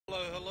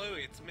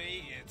It's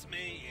me,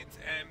 it's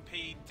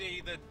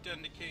MPD, the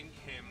Dunn King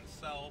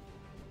himself,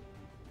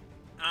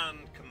 and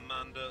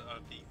commander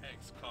of the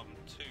XCOM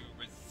 2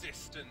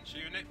 Resistance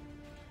unit.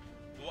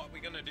 What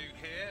we're going to do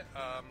here,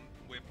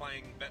 we're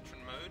playing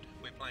veteran mode,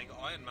 we're playing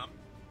Iron Man,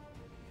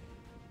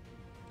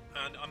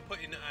 and I'm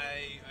putting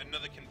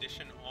another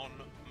condition on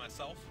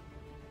myself.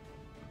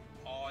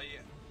 I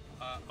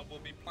will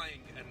be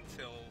playing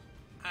until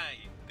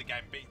A, the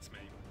game beats me,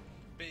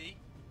 B,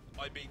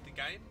 I beat the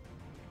game,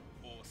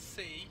 or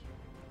C,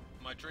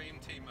 my dream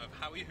team of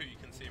Howie, who you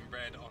can see in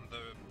red on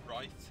the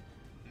right,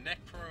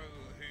 Necro,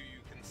 who you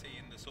can see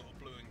in the sort of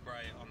blue and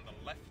grey on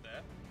the left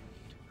there,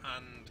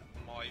 and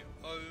my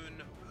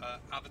own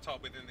avatar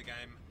within the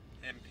game,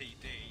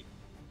 MPD,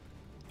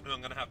 who I'm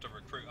going to have to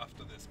recruit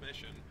after this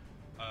mission,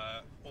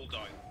 all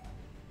die.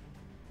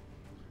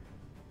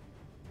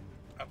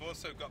 I've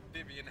also got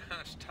Vivian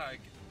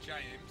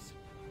 #James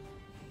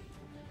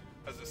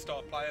as a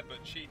star player, but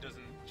she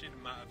doesn't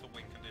matter for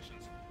win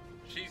conditions.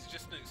 She's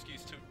just an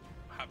excuse to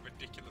have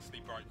ridiculously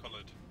bright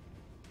coloured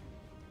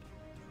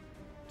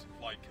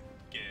like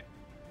gear.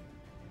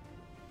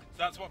 So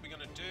that's what we're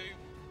gonna do.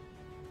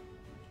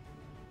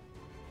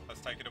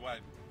 Let's take it away.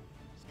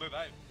 Let's move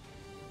out.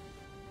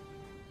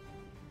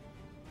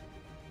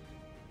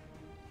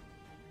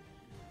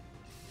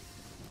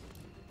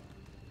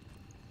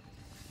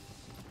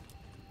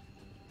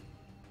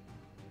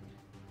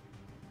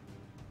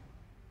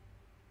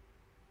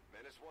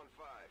 Menace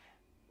 1-5.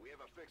 We have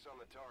a fix on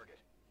the target.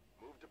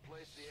 Move to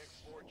place the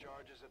X4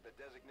 charges at the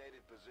designated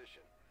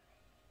position.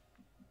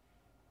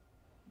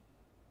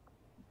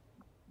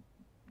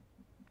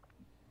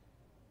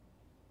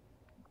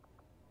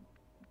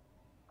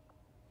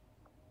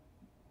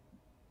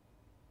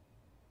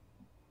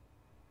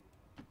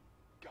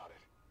 Got it.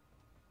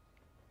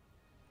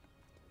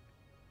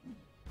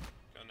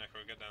 Go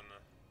Necro, get down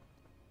there.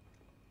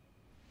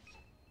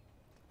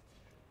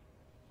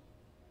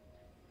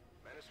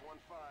 Menace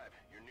 1-5,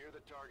 you're near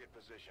the target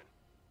position.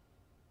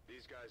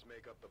 These guys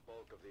make up the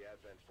bulk of the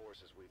Advent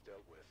forces we've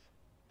dealt with.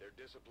 They're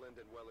disciplined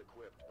and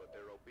well-equipped, but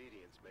their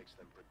obedience makes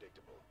them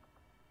predictable.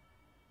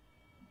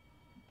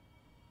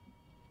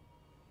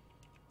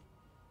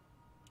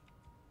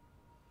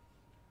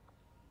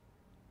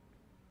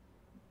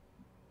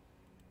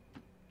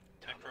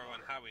 Necro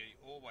and Howie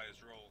always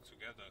roll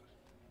together.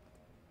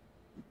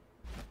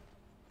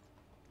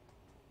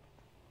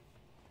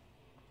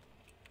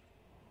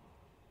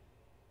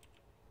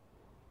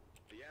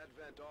 The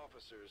Advent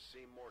officers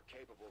seem more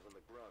capable than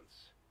the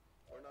grunts.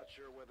 We're not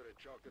sure whether to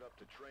chalk it up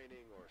to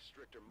training or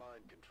stricter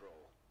mind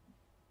control.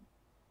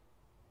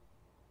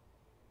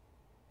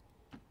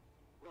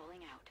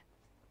 Rolling out.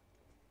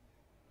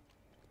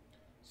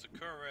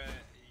 Sakura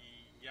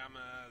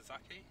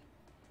Yamazaki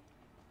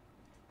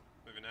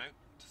moving out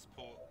to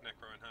support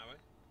Necro and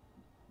Howie.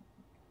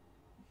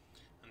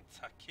 And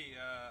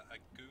Takia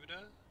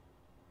Aguda.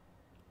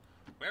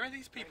 Where are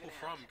these people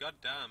from? God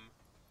damn.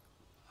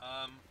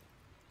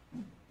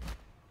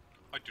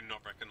 I do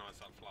not recognise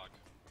that flag.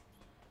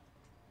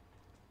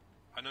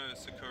 I know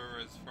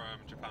Sakura's from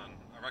Japan.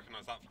 I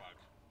recognise that flag.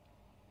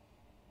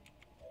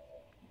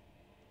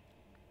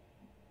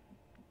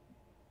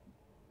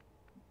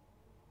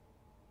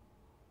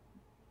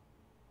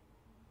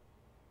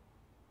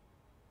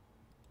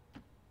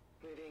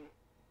 Moving.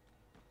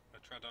 If I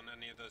tread on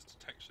any of those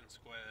detection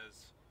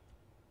squares,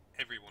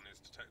 everyone is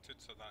detected,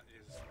 so that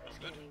is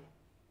not good. Scanning.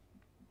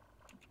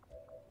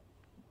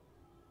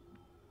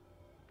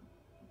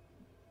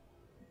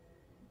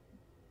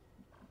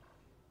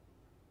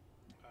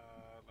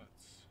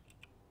 Let's...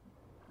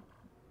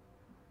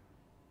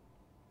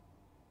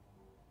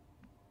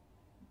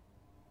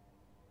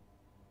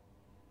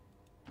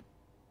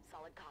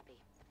 Solid copy.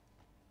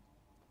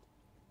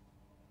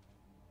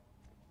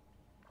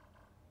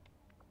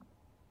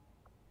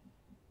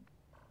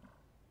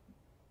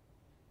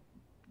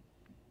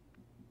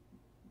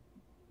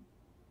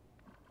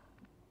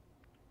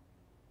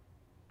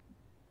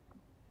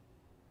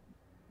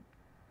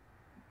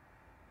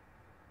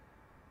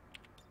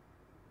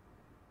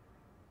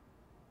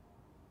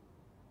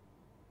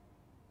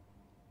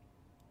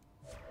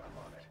 I'm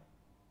on it.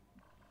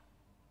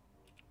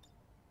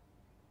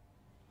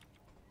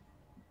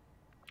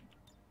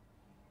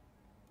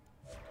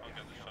 Can't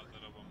get the shot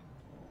that I want.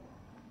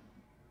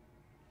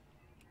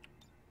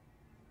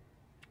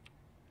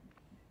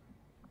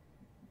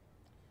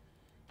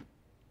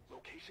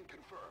 Location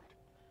confirmed.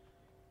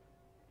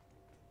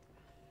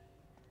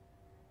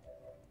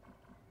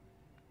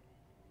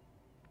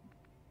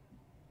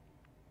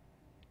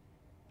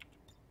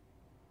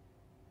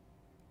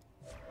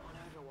 On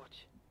Overwatch.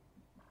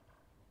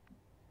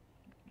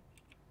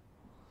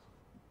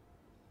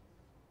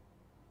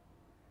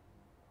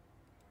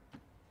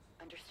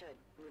 Understood.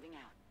 Moving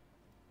out.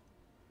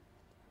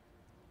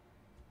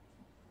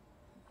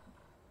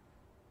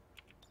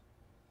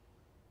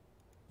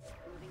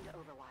 Moving to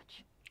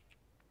Overwatch.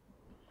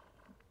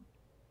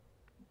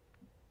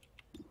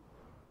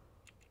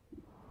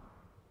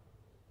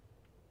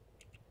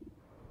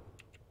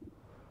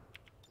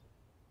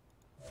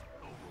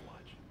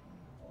 Overwatch.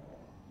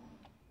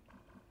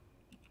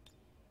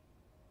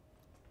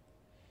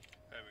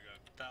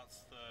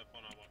 That's the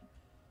one I want.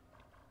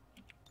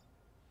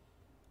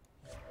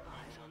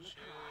 Eyes on the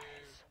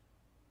prize.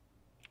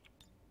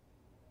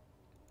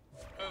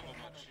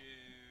 Overwatch you.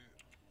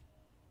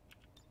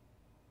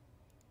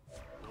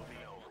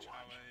 Moving Overwatch Overwatch.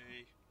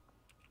 Howie.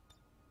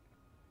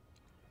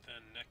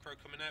 Then Necro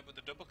coming out with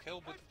a double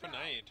kill with the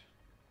grenade.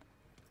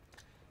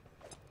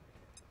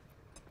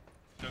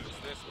 Notice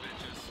this,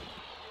 bitches.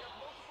 We have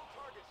multiple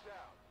targets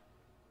down.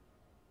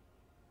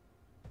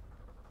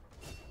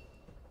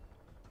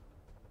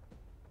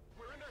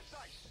 We're in their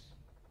sights.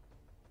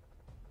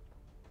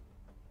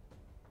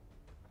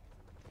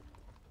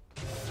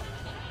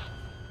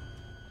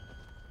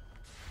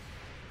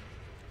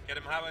 Get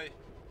him, Howie.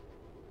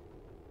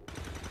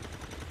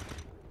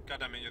 God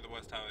damn it, you're the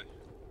worst, Howie.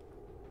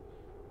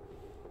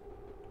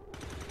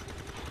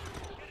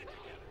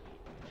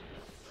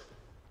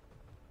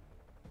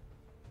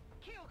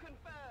 Kill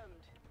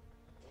confirmed.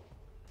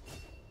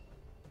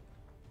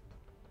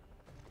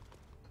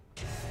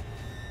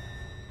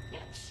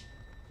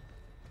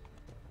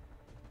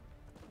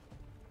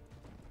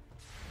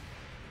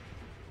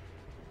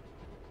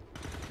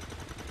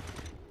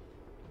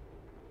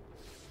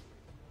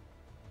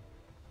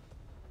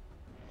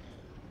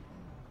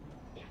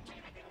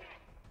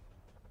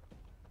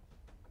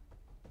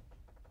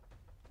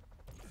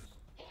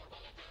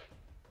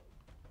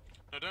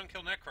 No, don't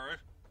kill Necro.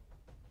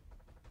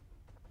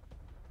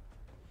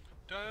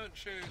 Don't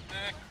shoot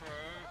Necro.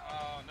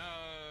 Oh no,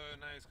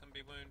 now he's gonna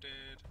be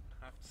wounded.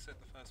 I have to sit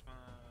the first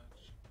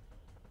match.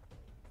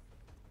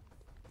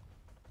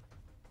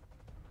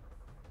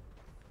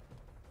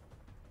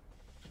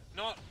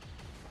 Not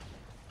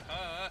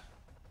her.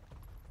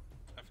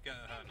 I forget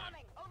her name.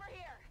 Incoming! Over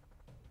here!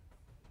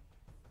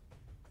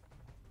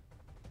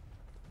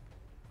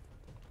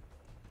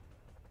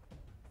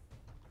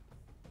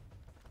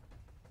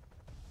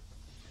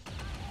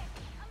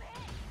 I'm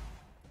hit!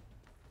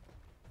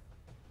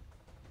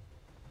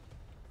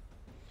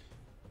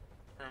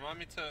 Remind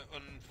me to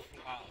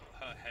unflat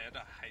her head.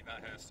 I hate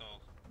that hairstyle.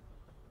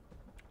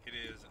 It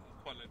is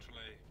quite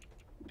literally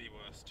the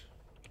worst.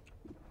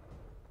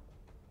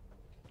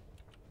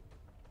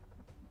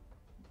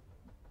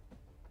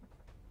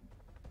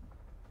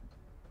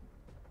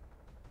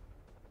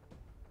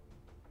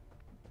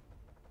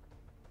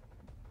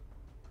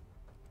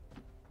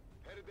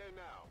 Headed there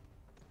now.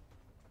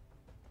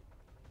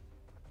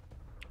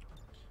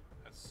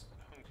 Let's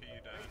hunker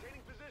you down.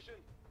 Maintaining position.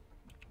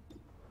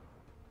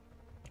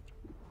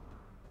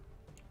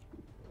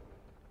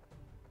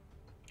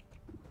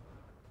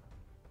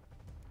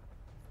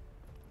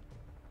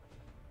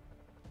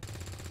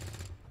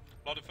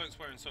 A lot of folks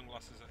wearing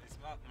sunglasses. Is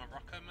that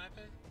Morocco,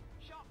 maybe?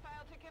 Shot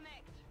failed to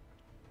connect.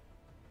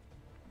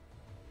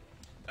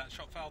 That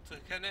shot failed to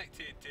connect.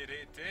 It did.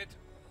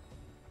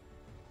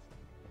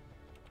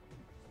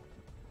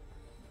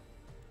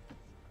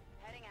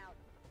 Heading out.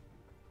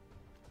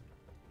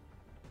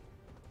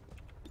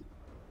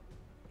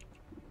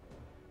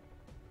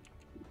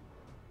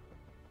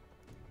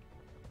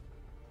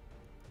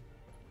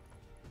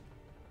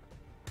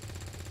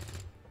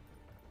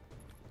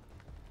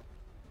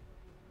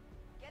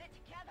 Get it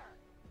together.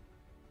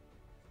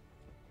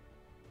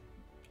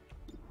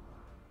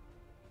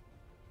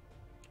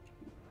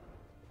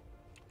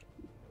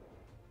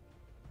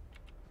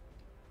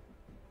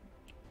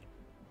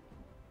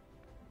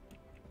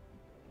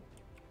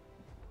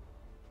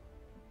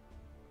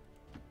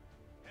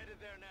 Headed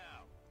there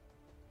now.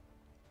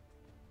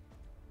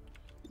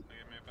 They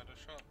give me a better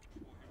shot.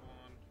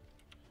 41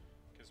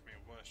 gives me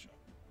a worse shot.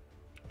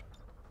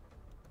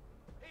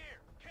 Here,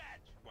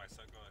 catch. Where's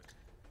that guy?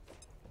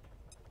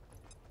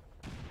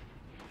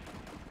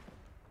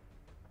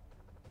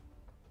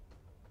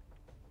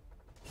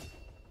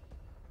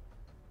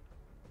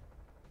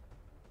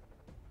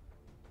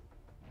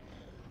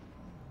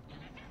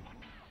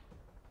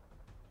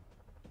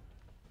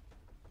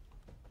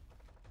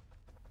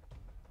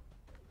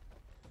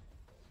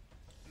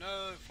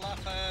 No,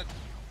 flathead!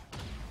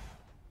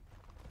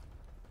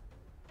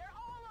 They're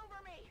all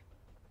over me.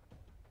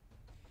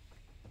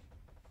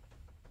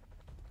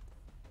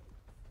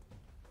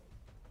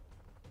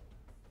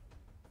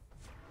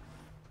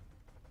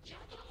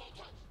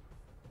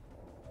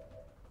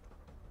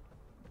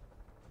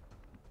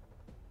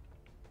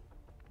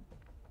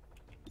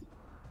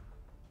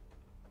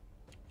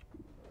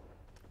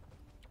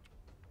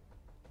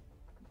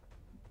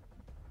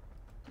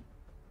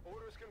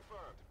 Orders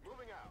confirmed.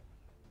 Moving out.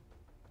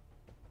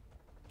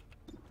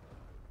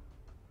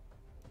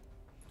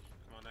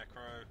 Come on,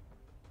 Necro.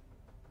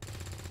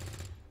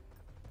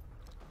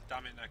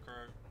 Damn it,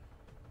 Necro.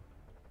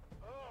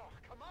 Oh,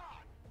 come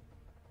on.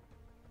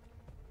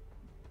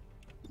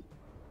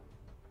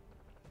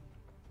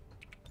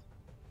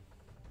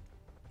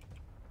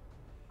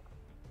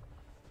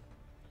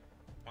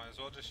 Might as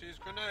well just use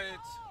grenades.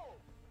 Oh!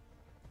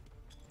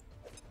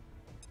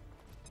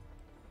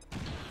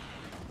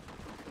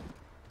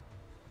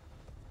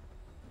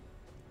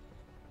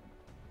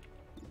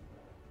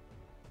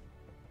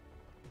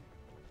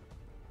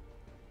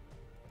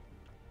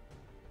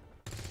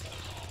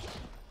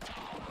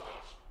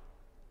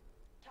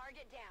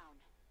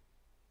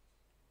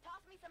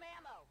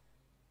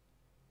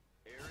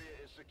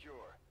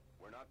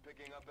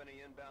 picking up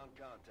any inbound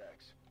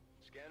contacts.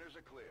 Scanners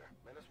are clear.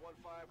 Menace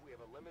 1-5, we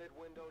have a limited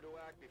window to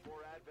act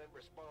before Advent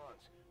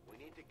responds. We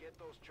need to get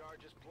those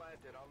charges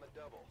planted on the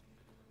double.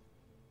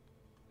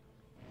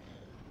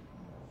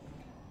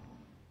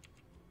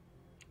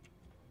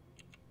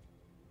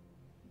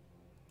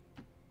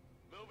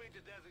 Moving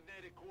to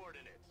designated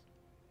coordinates.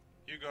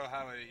 You go,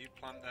 Howie. You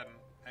plant them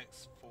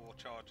X4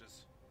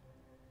 charges.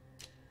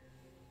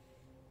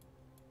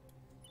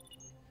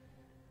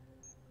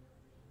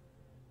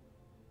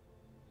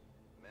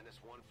 Menace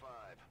 1-5,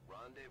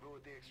 rendezvous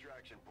at the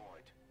extraction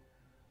point.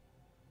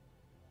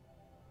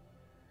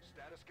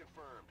 Status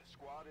confirmed.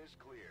 Squad is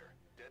clear.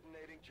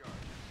 Detonating charges.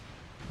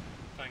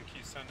 Thank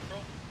you,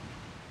 Central.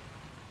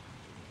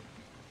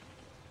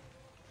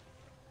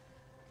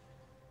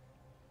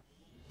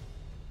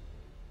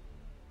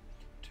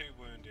 Two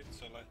wounded,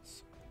 so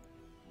let's...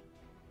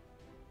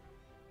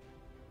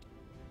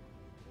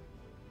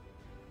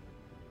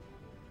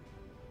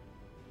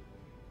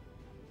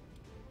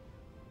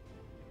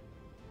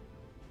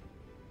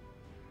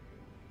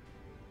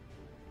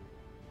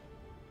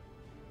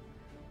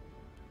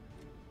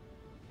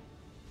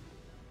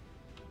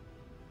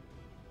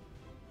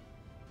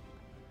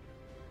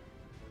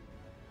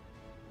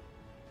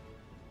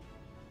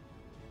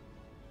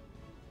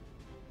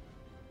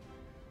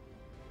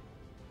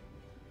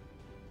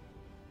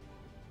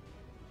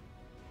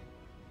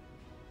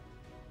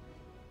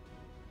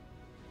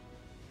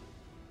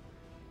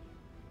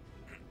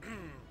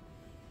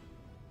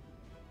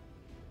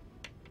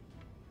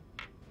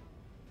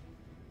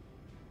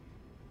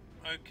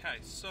 Okay,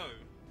 so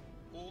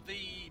all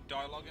the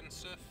dialogue and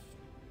stuff,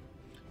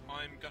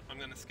 I'm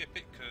gonna skip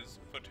it because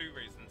for two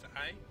reasons.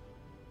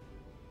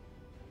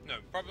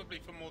 Probably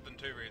for more than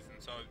two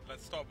reasons. So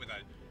let's start with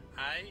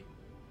A.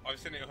 I've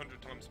seen it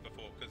 100 times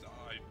before because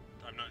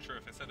I'm not sure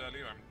if I said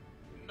earlier,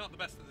 I'm not the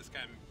best at this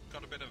game.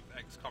 Got a bit of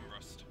XCOM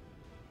rust.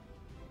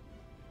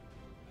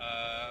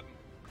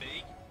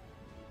 B.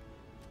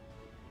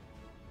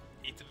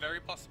 It's very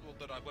possible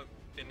that I won't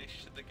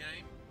finish the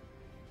game.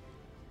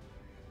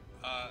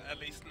 At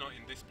least not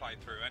in this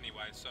playthrough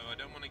anyway, so I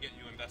don't want to get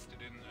you invested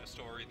in a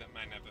story that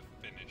may never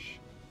finish.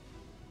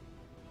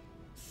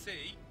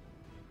 C.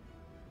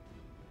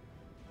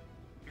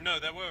 No,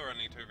 there were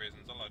only two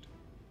reasons, I lied.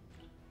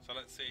 So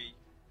let's see.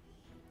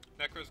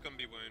 Necro's gonna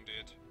be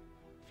wounded.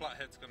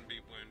 Flathead's gonna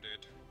be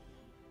wounded.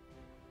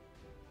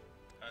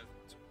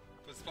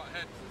 Was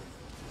Flathead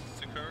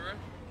Sakura,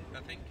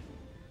 I think?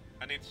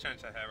 I need to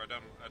change her hair, I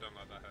don't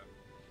like that hair.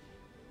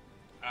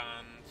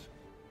 And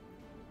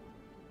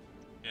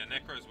yeah,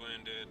 Necro's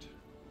wounded,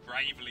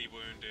 gravely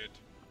wounded.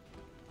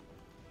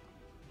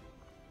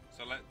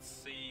 So let's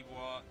see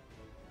what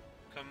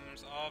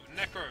comes of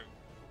Necro.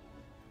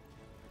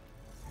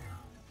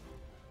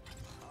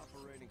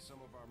 Operating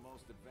some of our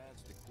most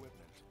advanced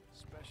equipment,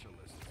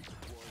 specialists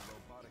deploy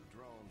robotic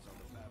drones on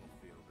the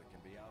battlefield that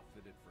can be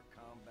outfitted for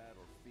combat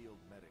or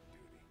field medic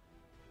duty.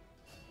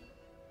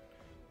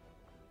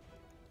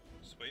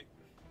 Sweet.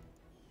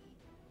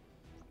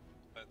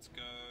 Let's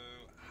go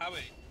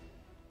Howie.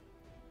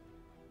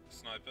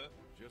 Sniper.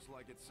 Just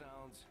like it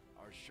sounds,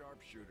 our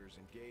sharpshooters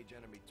engage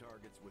enemy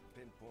targets with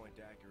pinpoint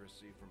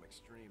accuracy from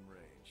extreme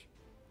range.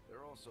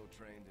 They're also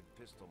trained in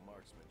pistol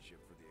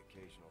marksmanship for the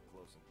occasional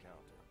close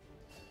encounter.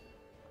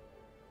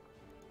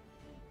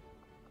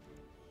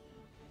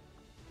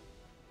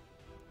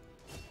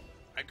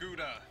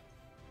 Aguda.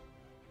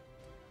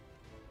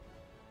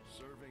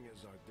 Serving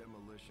as our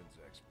demolitions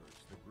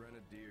experts, the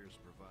Grenadiers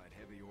provide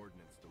heavy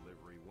ordnance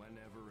delivery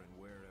whenever and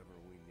wherever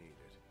we need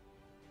it.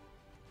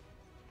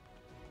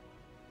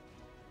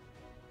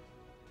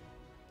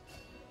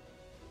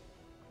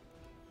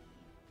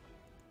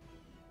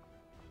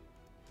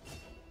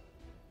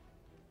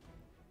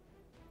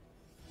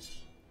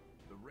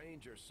 The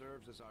Ranger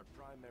serves as our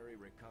primary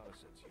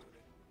reconnaissance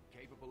unit,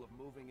 capable of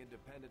moving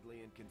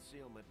independently in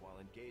concealment while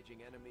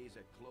engaging enemies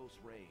at close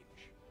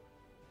range.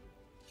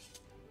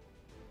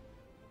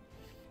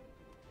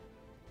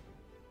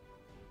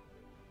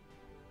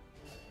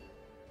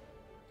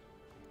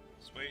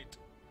 Sweet.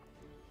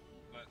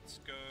 Let's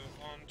go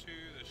onto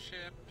the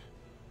ship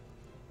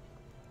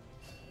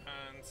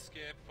and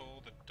skip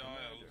all the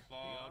dialogue. The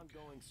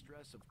ongoing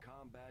stress of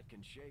combat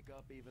can shake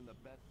up even the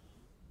best.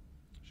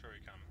 Sure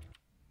you can.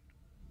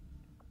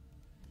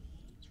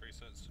 Let's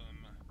research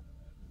some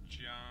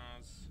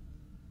jazz.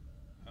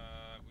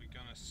 We're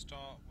gonna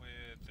start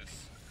with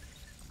this.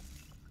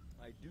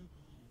 I do.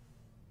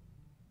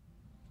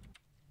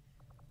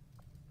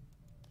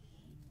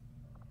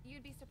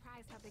 You'd be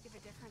surprised how big of a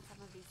difference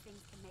some of these things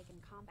can make in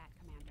combat,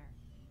 Commander.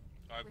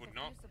 I would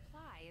not. With a few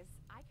supplies,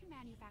 I can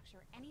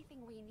manufacture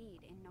anything we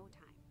need in no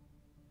time.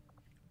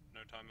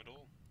 No time at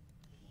all.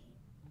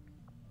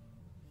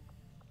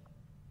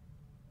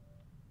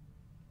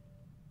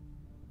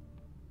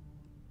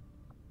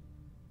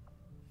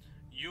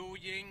 Yu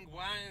Ying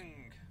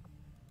Wang.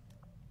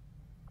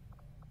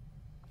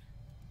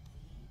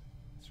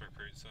 Let's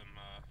recruit some.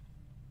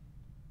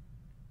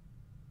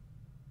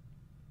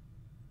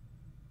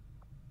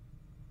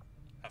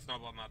 That's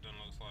not what Matt Dunn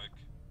looks like.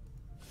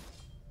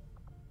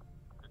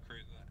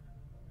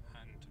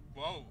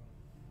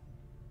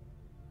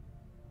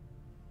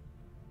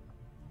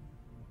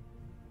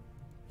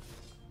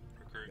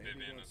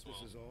 Vivian once as well.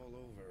 this is all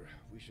over,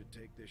 we should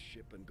take this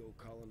ship and go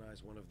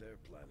colonize one of their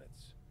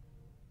planets.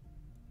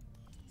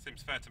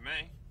 Seems fair to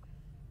me.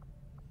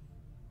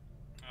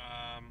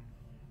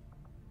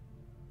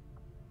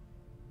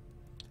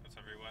 That's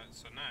everywhere,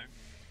 so no.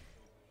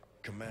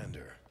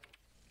 Commander.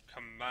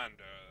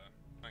 Commander.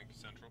 Thank you,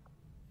 Central.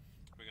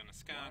 We're gonna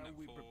scan While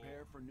we for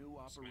prepare for new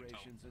some intel.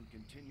 operations and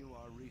continue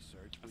our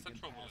research, we can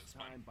Central will pass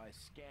explain. time by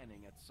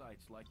scanning at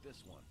sites like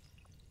this one.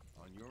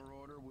 On your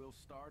order, we'll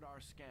start our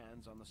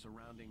scans on the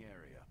surrounding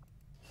area.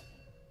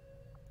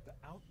 The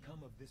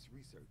outcome of this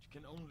research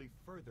can only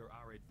further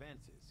our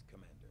advances,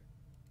 Commander.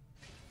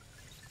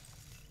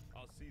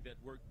 I'll see that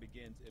work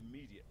begins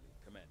immediately,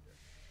 Commander.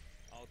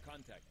 I'll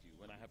contact you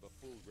when I have a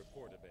full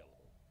report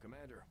available.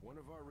 Commander, one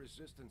of our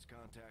resistance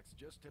contacts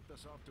just tipped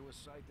us off to a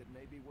site that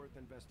may be worth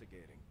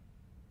investigating.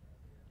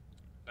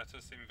 Let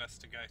us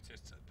investigate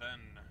it then.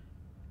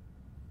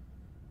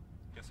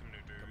 Get some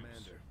new dudes.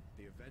 Commander,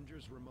 the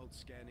Avengers' remote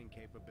scanning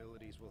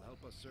capabilities will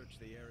help us search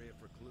the area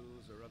for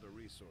clues or other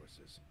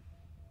resources.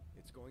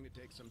 It's going to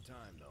take some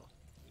time, though.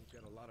 We've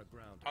got a lot of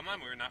ground to Oh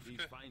man, cover. we're in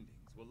Africa. These findings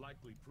will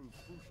likely prove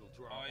crucial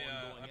to our I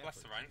ongoing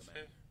blessed the efforts, ranks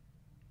here. Commander.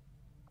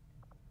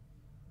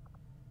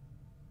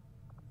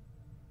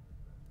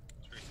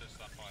 Let's research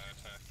that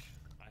biotech.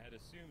 I had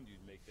assumed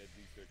you'd make that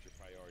research a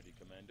priority,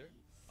 Commander.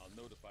 I'll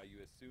notify you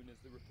as soon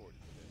as the report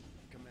is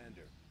available.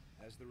 Commander,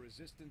 as the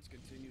resistance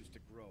continues to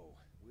grow,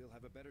 we'll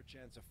have a better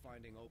chance of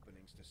finding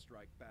openings to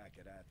strike back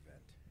at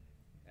Advent.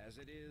 As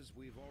it is,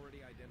 we've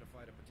already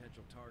identified a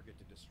potential target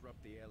to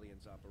disrupt the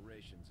aliens'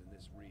 operations in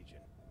this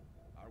region.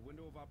 Our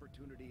window of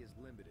opportunity is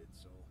limited,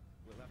 so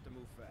we'll have to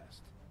move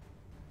fast.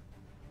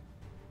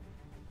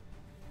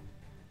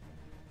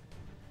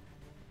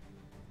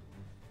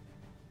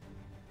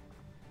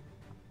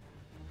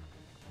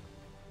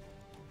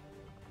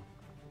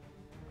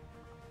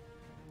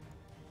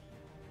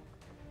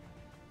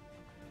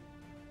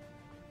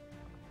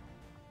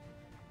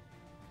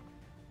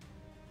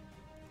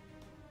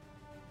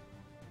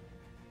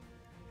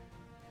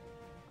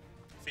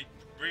 See,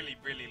 really,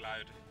 really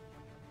loud.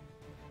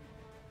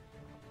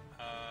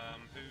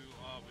 Who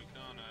are we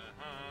gonna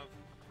have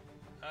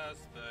as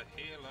the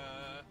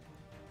healer?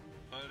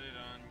 Put it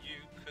on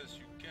you, cause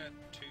you get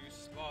 2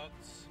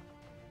 slots.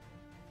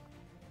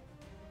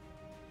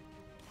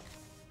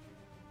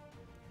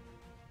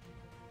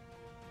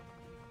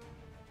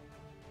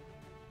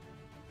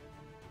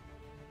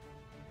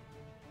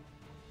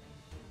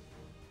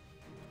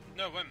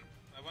 No,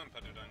 I won't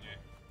put it on you.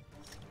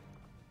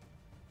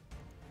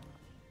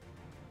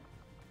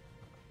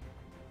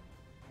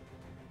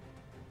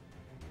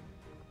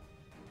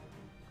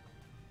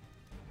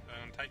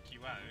 And take you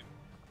out.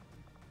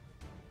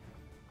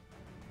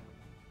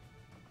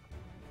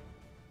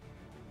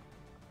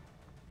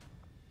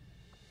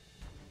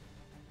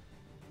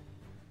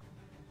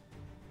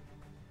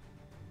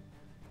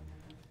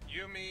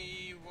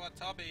 Yumi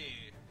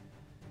Watabe.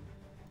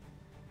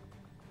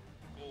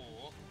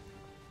 Or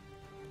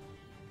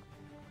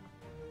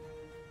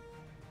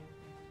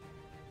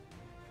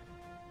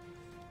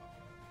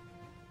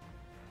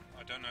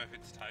I don't know if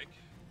it's take.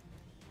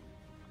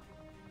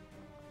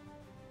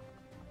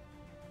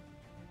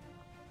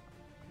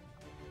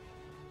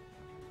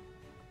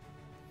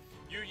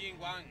 Yu Ying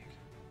Wang.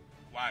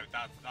 Wow,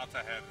 that's a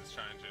hair that's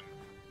changing.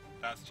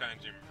 That's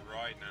changing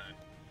right now.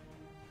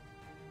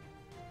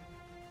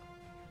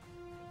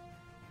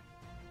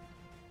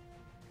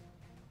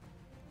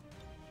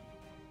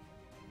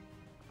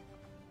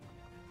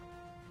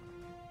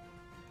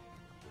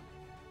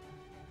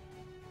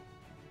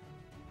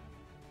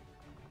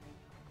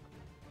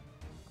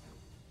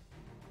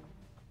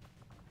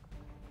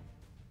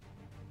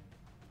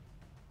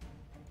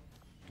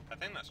 I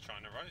think that's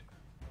China, right?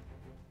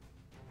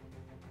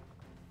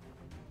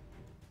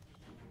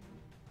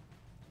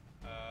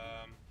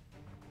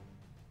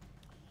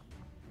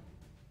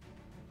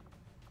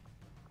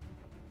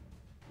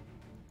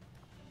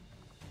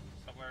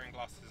 Stop wearing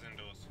glasses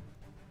indoors.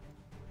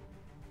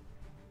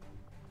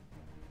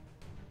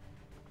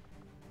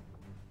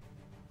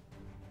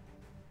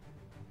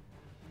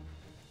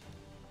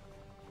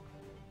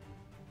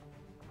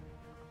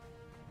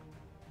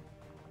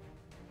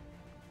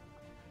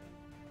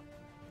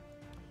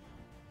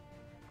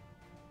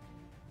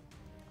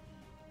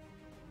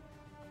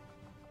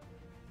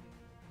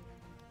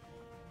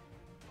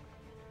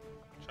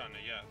 China,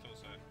 yeah, I thought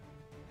so.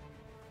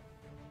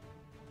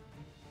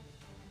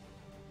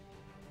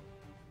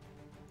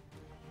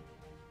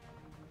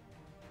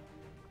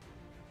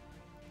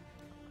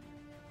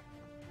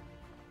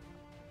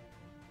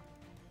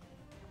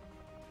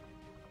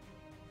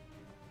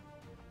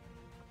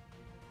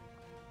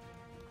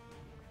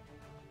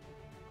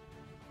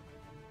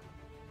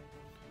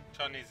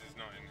 Chinese is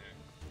not in here.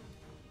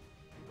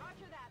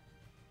 Roger that.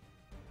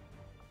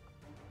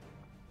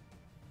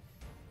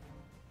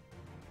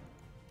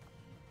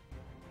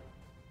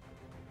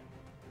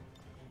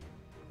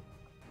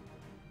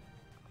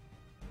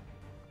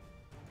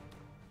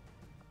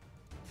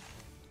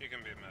 You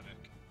can be a medic.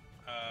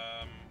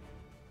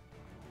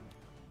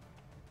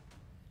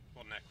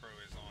 What Necro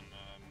is on.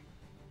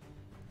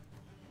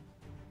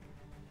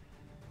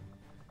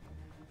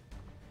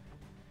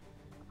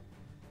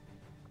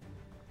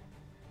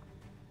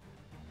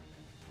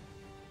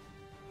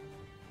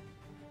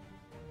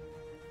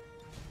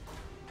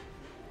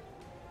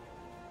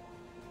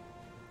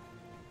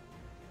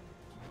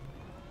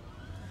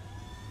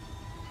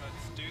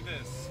 Let's do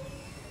this.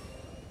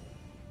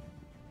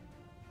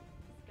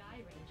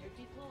 Sky Ranger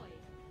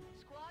deployed.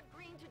 Squad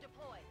green to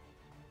deploy.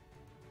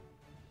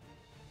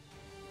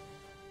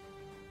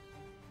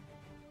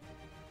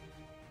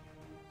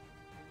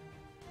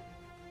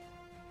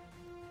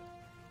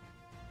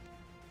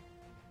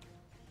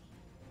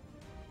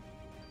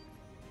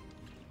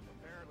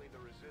 Apparently the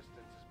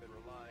Resistance has been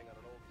relying on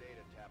an old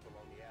data tap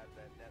along the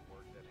Advent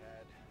network that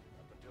had,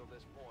 up until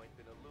this point,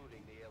 been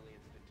eluding the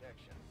aliens'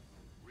 detection.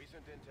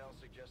 Recent intel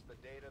suggests the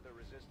data the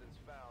Resistance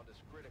found is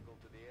critical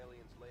to the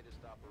aliens'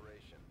 latest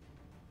operation.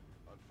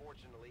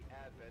 Unfortunately,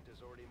 Advent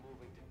is already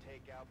moving to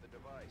take out the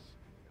device,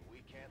 and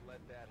we can't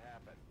let that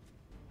happen.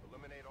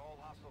 Eliminate all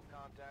hostile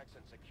contacts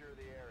and secure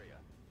the area.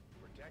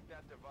 Protect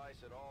that device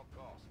at all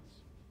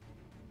costs.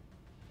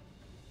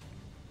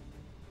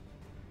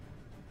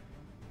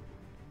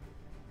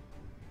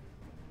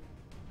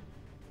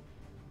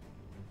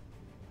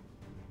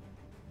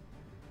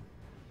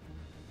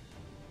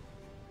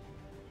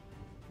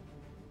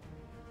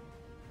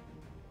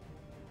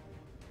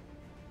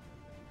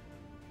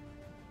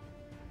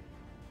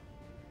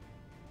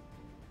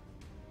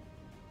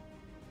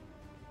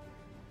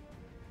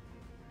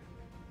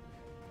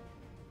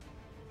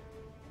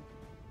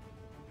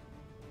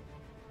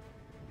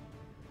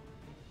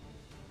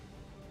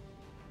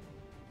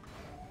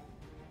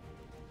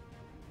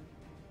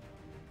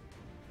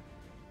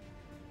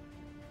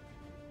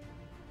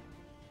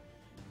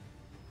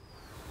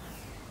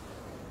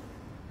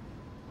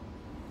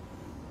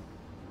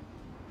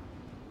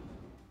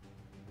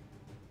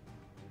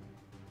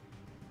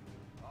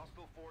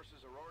 Hostile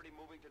forces are already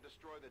moving to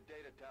destroy the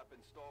data tap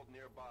installed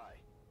nearby.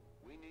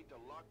 We need to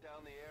lock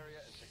down the area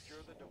and secure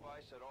the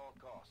device at all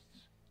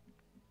costs.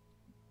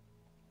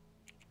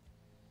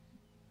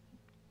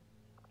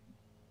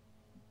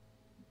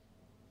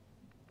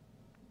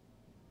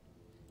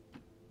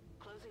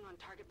 Closing on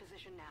target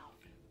position now.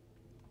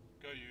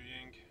 Go, Yu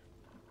Ying.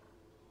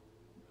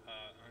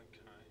 Okay.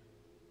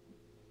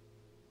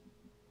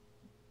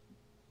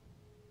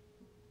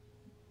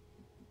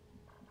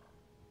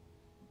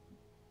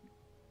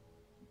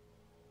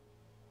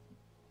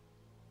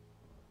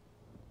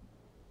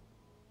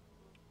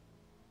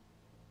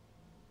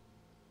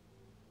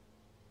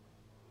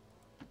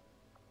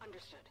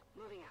 Understood.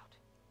 Moving out.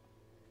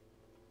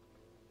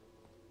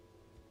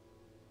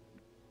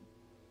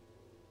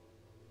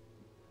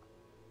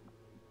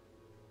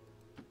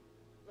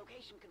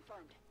 Location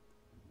confirmed.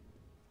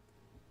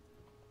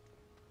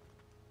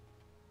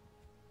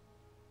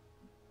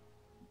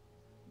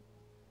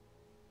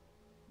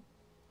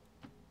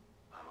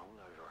 I'm on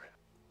over it.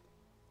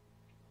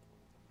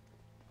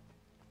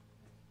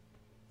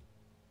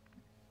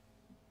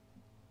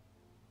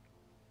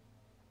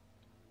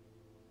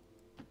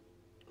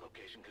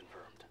 Location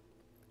confirmed.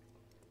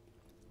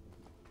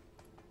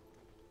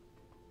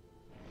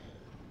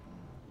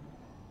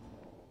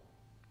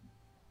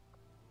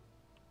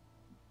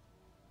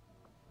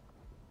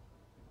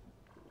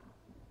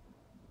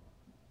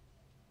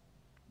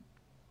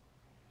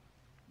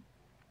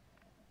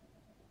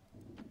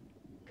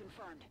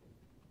 Confirmed.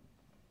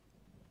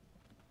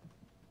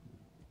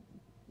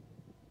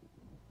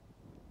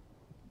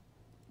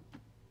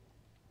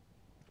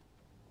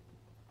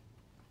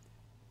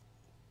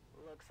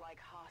 Looks like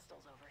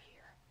hostiles over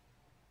here.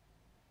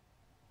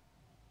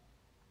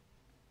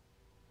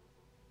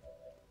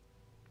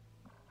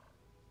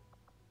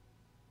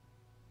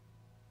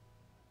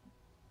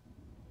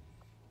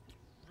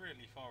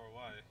 Really far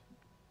away.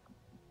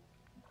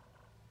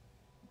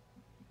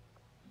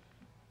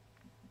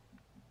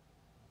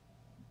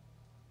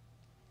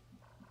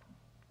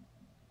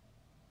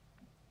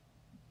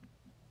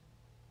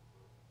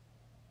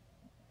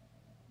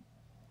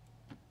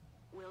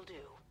 Will do.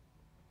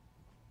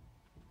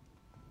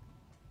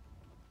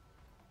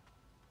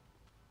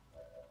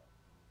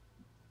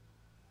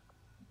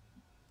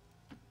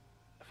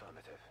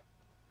 Affirmative.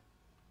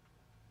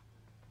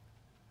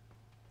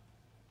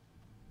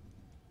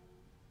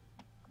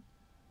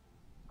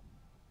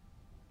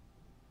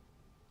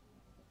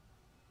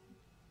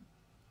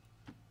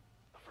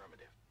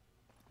 Affirmative.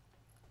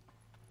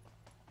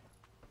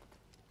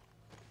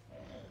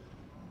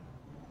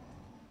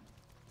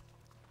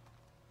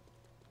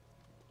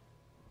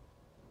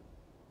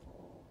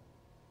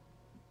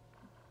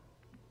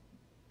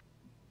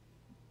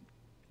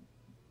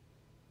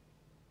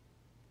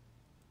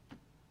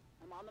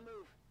 I'm on the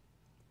move.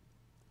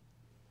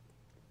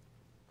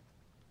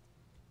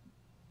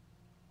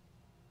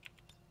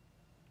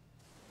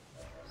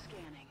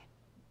 Scanning.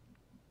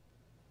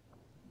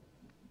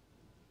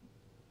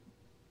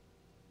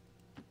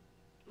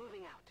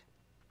 Moving out.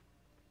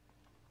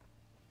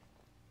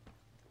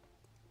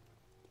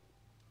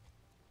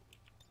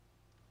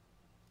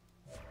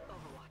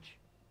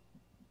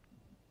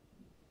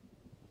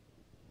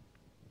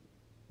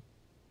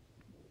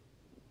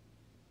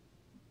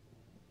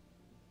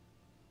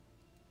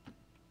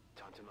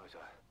 Howitzer.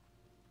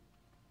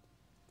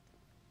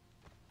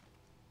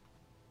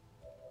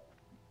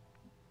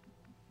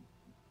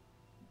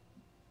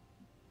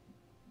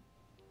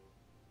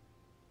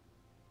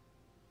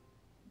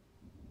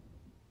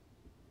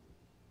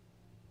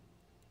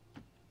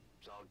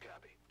 Solid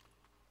copy.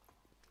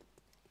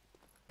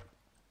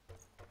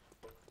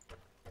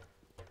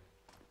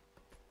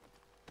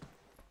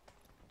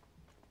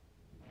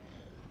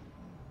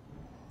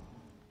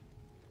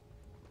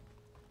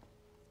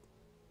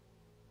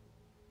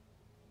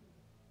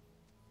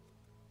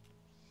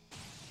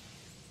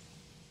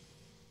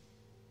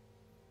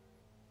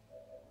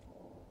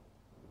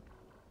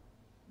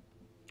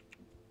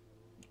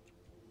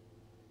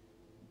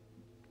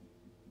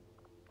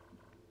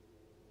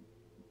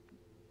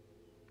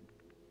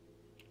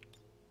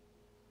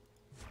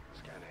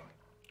 Scanning.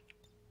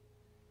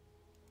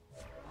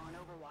 On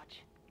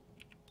Overwatch.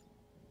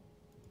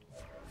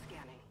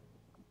 Scanning.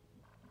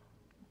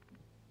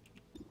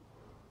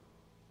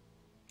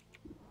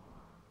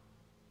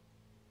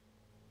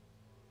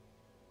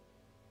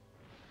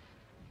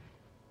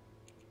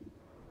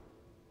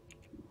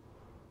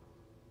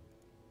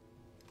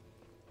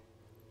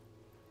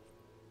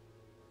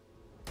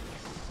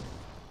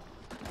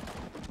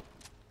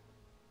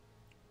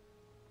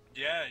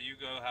 Yeah, you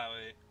go,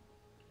 Howie.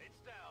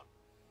 It's down.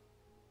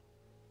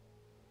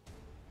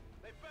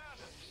 They found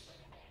us.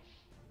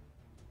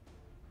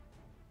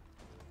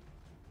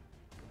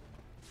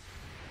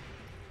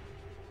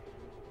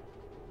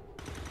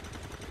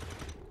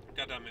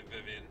 Goddamn it,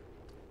 Vivian.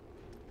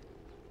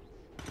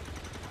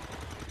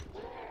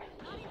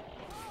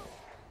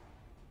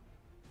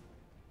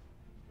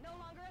 No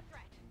longer a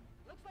threat.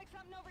 Looks like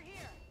something over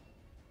here.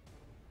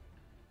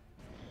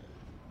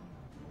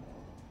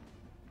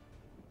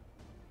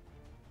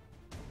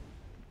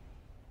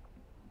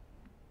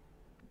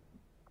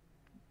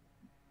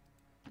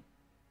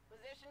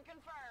 Position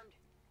confirmed.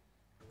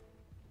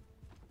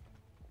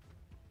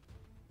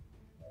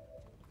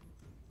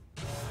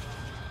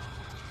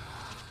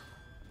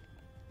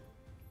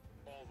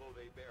 Although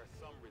they bear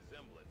some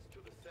resemblance to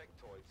the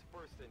sectoids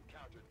first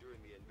encountered during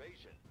the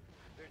invasion,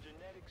 their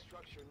genetic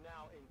structure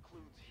now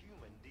includes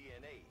human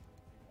DNA.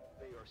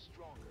 They are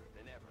stronger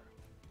than ever,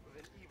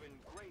 with an even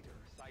greater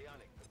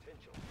psionic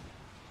potential.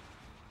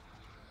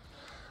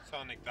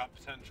 Sonic that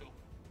potential.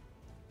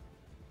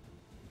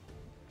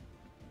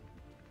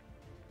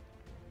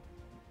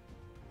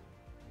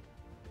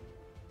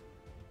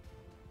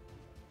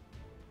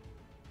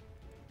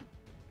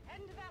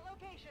 Heading to that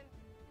location.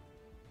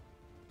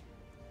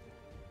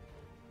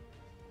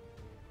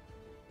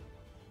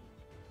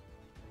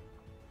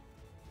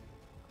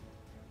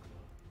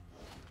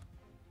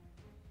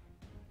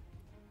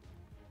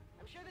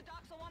 I'm sure the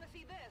docs will want to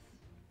see this.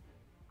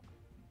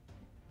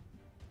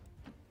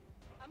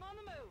 I'm on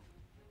the move.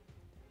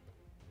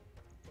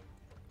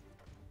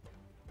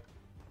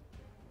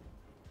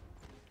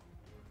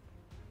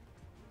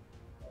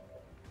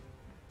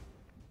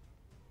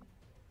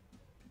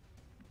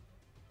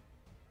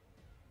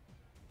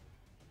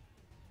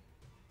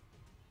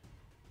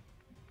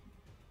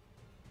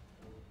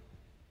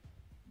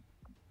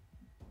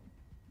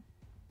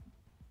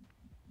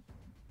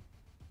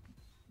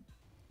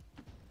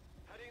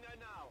 Heading there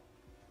now.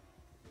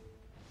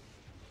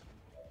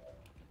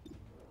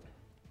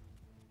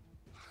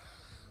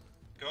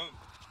 Go.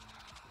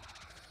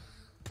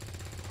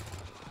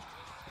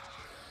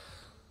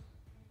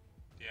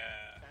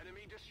 Yeah.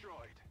 Enemy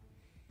destroyed.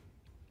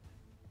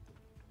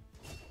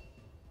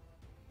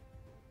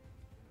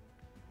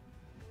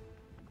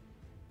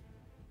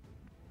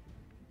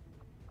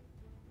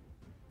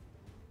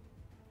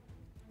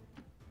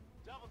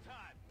 Double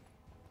time.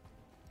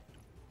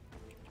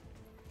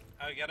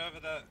 Oh, get over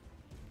there.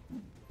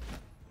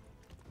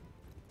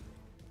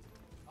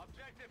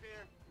 Objective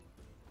here.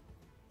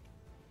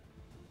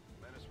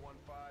 Menace 1-5,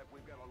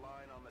 we've got a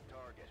line on the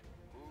target.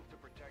 Move to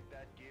protect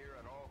that gear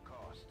at all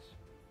costs.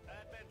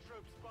 Advent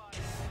troops spotted.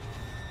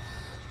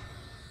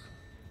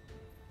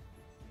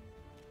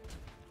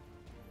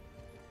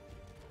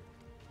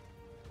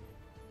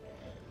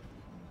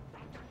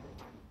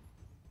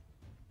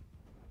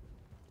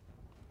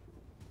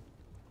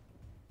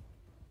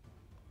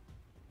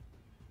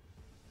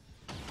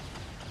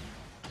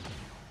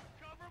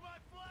 Cover my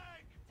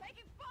flank!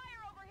 Taking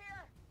fire over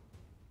here.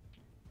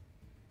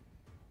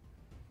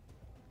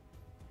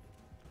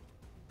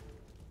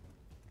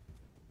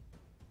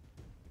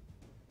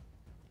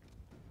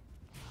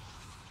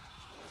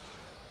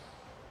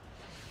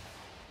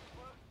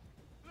 What?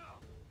 No!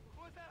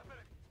 What's happening?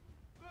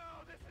 No,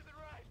 this isn't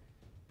right!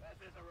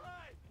 This isn't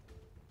right!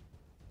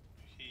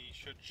 He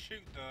should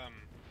shoot them.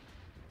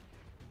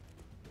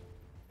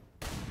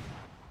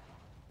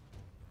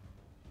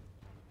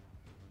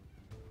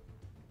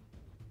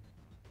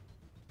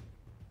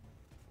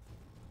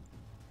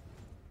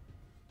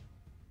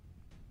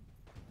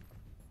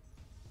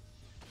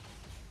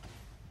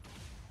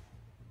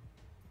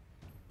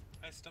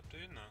 Hey, stop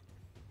doing that.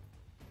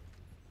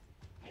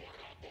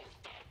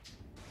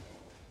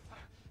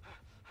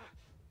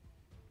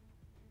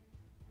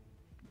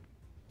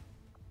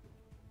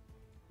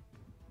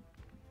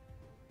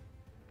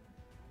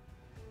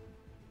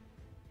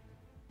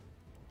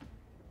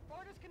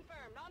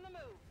 Confirmed. On the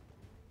move.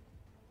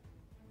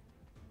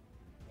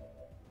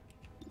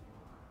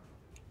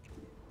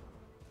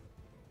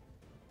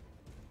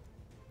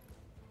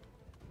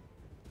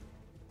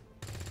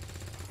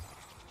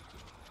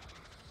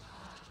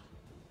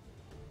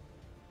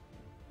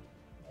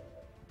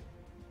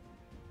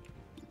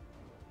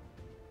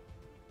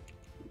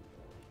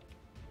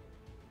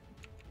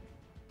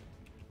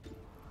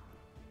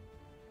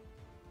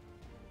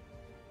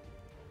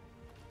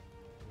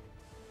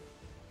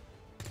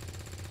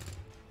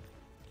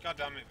 God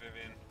damn it,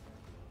 Vivian.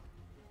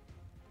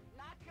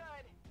 Not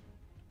good.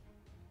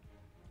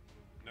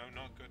 No,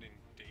 not good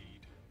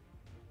indeed.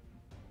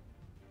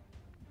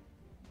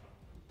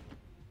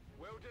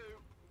 Will do.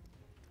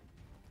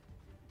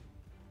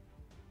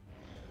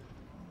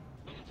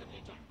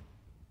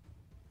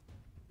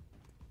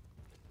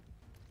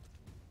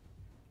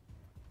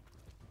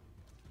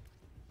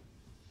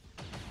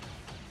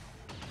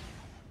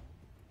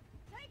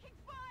 Taking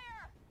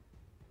fire!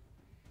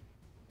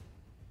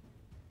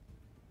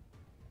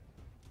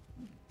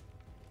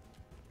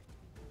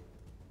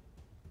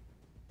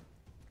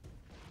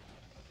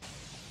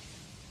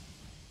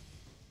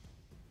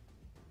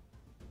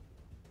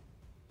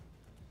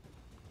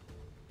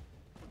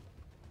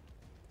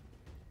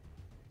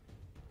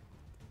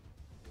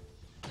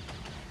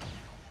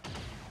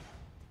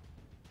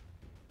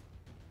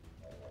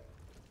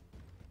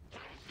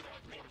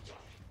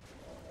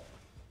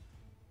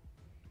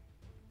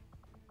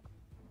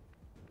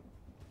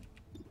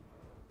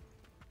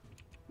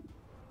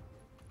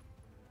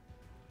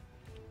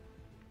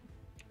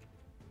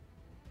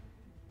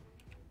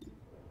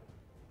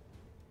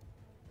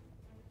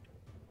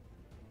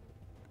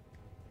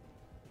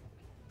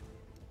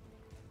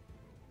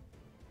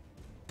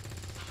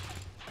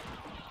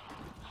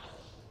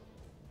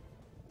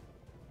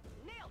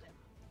 Nailed him!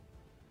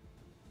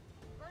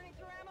 Burning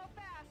through ammo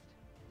fast!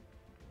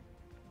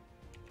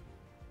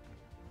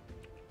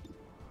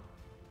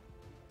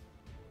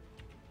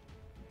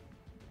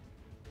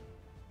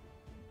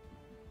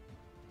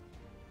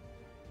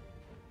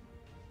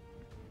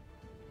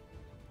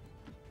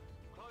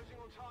 Closing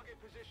on target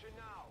position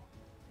now.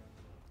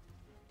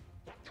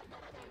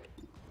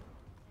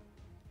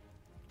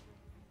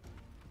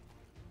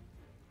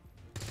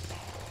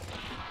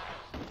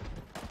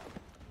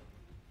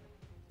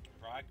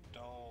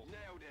 Ragdoll.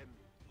 Nailed him.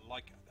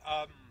 Like,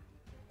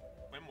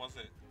 when was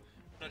it?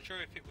 Not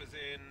sure if it was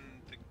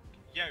in the...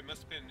 Yeah, it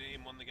must have been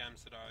in one of the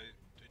games that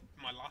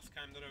my last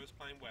game that I was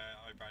playing where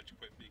I rage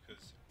quit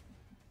because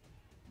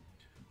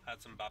I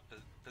had some bad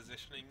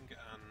positioning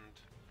and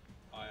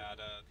I had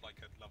a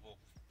level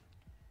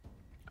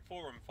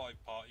 4 and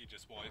 5 party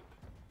just wipe.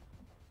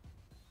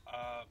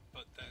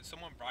 But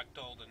someone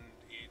ragdolled and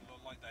it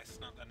looked like they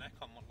snapped their neck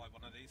on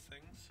one of these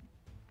things.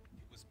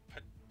 It was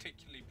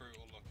particularly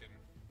brutal looking.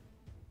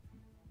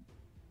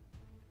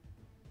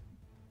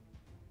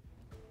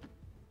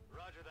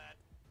 Roger that.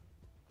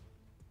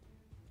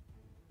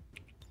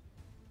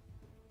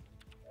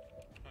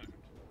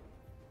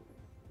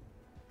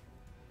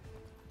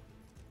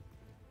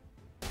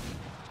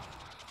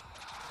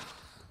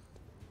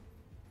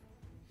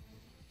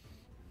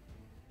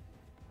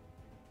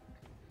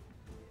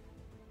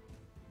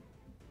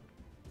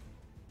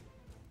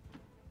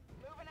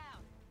 Moving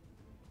out.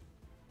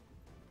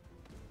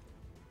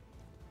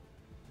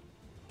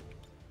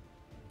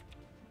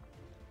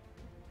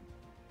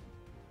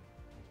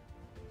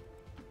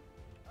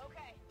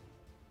 Okay.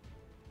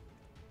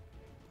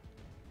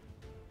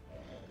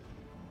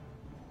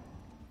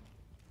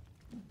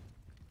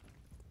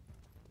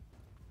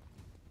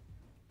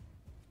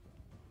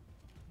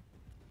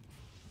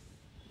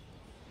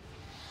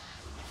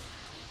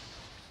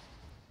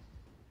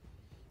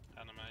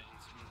 Animating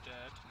some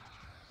dead.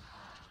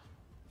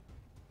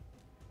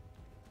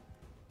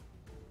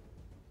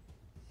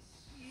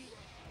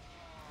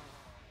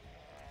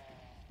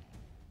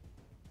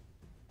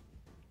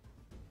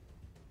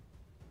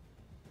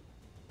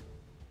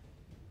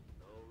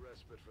 No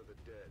respite for the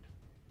dead.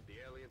 The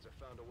aliens have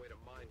found a way to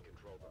mind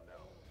control them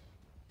now.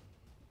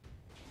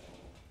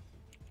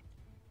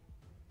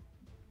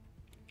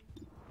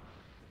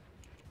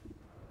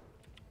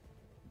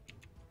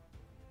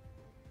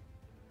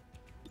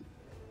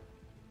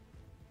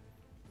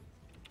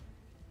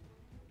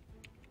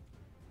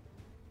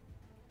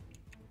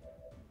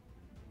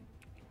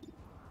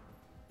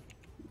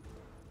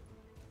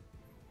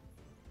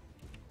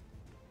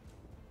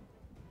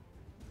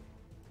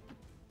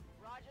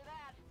 Roger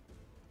that.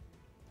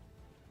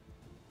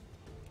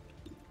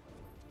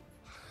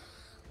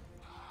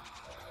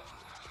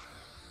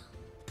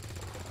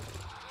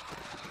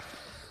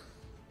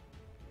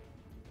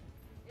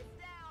 It's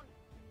down.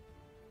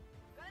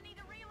 Gonna need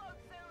to reload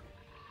soon.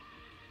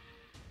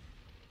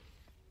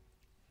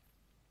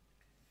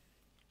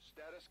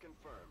 Status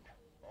confirmed.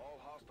 All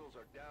hostiles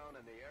are down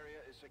and the area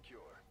is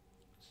secure.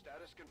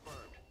 Status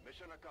confirmed.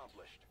 Mission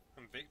accomplished.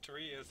 And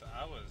victory is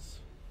ours.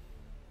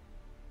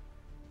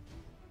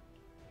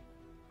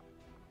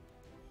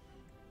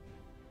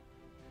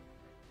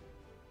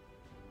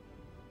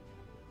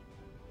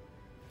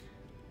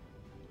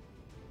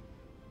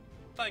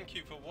 thank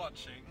you for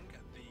watching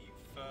the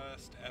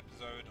first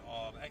episode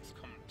of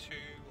XCOM 2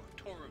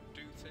 Tour of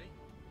Duty.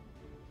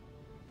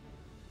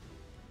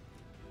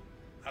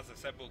 As I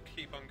said, we'll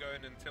keep on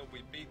going until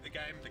we beat the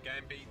game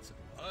beats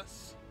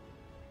us,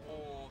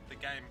 or the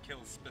game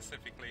kills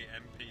specifically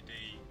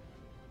MPD,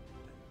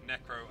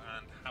 Necro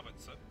and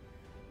Howitzer.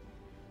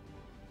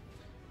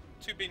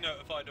 To be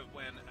notified of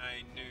when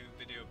a new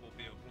video will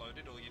be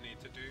uploaded, all you need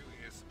to do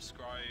is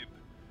subscribe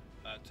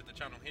to the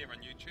channel here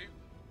on YouTube.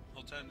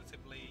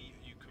 Alternatively,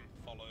 you can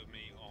follow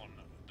me on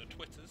the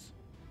Twitters,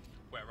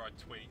 where I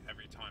tweet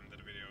every time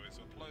that a video is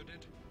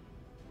uploaded.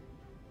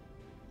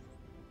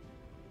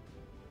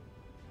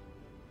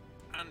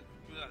 And,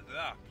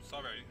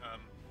 sorry,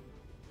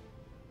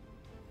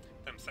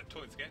 them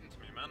sectoids getting to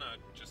me, man. I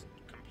just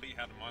complete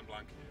had a mind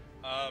blank.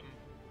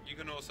 You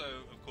can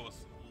also, of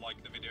course,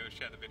 like the video,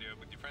 share the video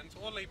with your friends,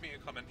 or leave me a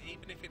comment,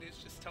 even if it is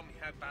just tell me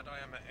how bad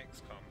I am at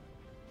XCOM.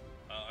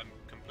 I'm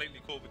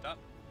completely cool with that.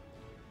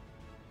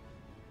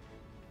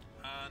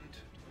 And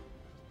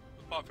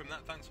apart from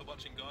that, thanks for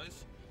watching,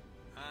 guys,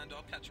 and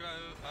I'll catch you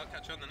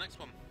on the next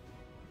one,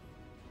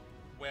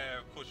 where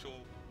of course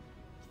you'll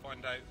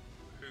find out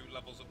who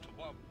levels up to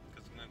what,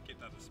 because I'm going to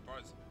keep that a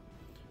surprise.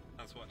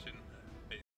 Thanks for watching.